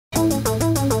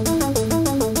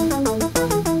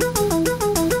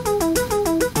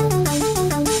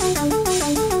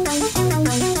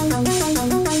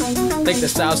Click the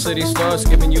South City Stars,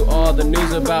 giving you all the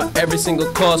news about every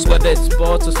single course, whether it's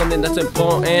sports or something that's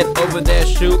important. Over there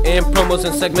shooting promos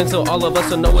and segments so all of us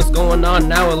will know what's going on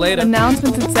now or later.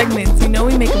 Announcements and segments, you know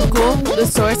we make them cool. The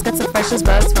Source gets the freshest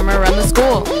buzz from around the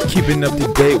school. Keeping up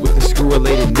to date with the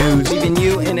school-related news. Leaving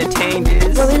you entertained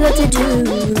is what we love to do,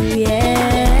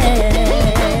 yeah.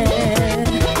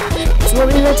 It's what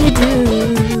we love to do.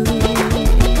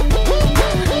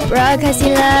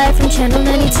 Broadcasting live from Channel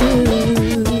 92.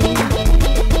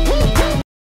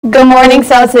 Good morning,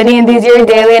 South City, and these are your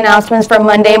daily announcements for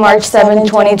Monday, March 7,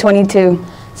 2022.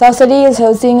 South City is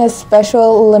hosting a Special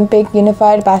Olympic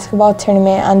Unified Basketball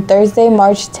Tournament on Thursday,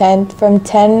 March 10th from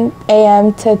 10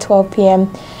 a.m. to 12 p.m.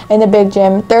 in the Big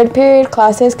Gym. Third period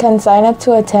classes can sign up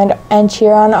to attend and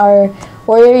cheer on our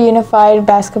Warrior Unified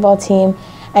Basketball team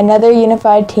and other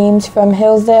unified teams from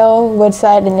Hillsdale,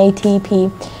 Woodside, and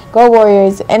ATP. Go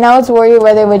Warriors! And now it's Warrior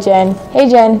Weather with Jen. Hey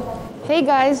Jen! Hey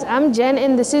guys, I'm Jen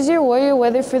and this is your Warrior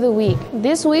weather for the week.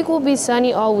 This week will be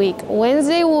sunny all week.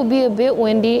 Wednesday will be a bit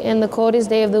windy and the coldest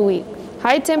day of the week.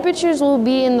 High temperatures will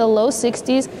be in the low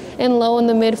 60s and low in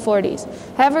the mid 40s.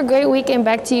 Have a great week and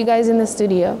back to you guys in the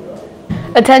studio.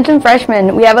 Attention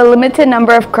freshmen, we have a limited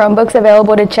number of Chromebooks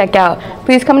available to check out.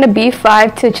 Please come to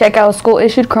B5 to check out a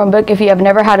school-issued Chromebook if you have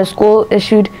never had a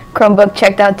school-issued Chromebook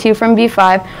checked out to you from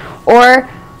B5, or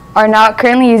are not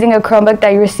currently using a Chromebook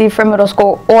that you received from middle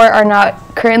school, or are not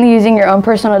currently using your own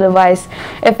personal device.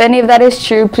 If any of that is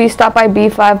true, please stop by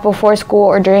B5 before school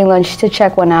or during lunch to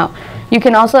check one out. You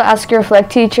can also ask your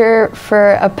Flex teacher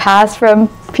for a pass from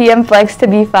PM Flex to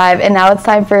B5, and now it's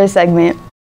time for a segment.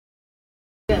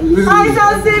 Hi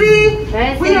South City!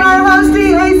 We are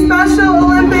hosting a Special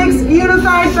Olympics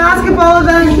Unified Basketball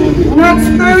event next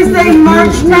Thursday,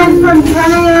 March 10th from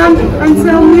 10 a.m.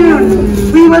 until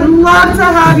noon. We would love to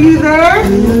have you there.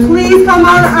 Please come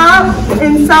on out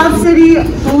in South City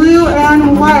blue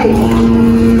and white.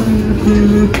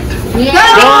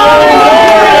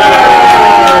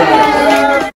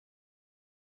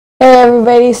 Hey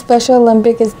everybody, Special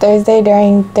Olympic is Thursday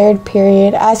during third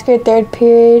period. Ask your third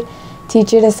period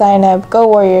teacher to sign up. Go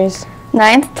Warriors!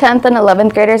 9th, 10th, and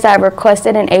 11th graders that have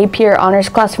requested an AP or honors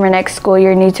class for next school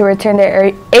year need to return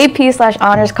their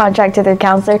AP/honors contract to their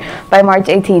counselor by March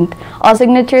 18th. All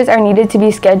signatures are needed to be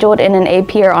scheduled in an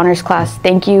AP or honors class.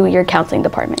 Thank you, your counseling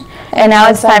department. And now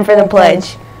it's time for the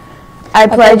pledge. I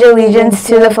pledge allegiance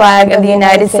to the flag of the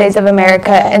United States of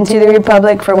America and to the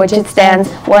republic for which it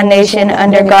stands, one nation,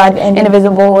 under God,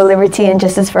 indivisible, with liberty and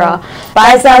justice for all.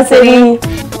 Bye, South City!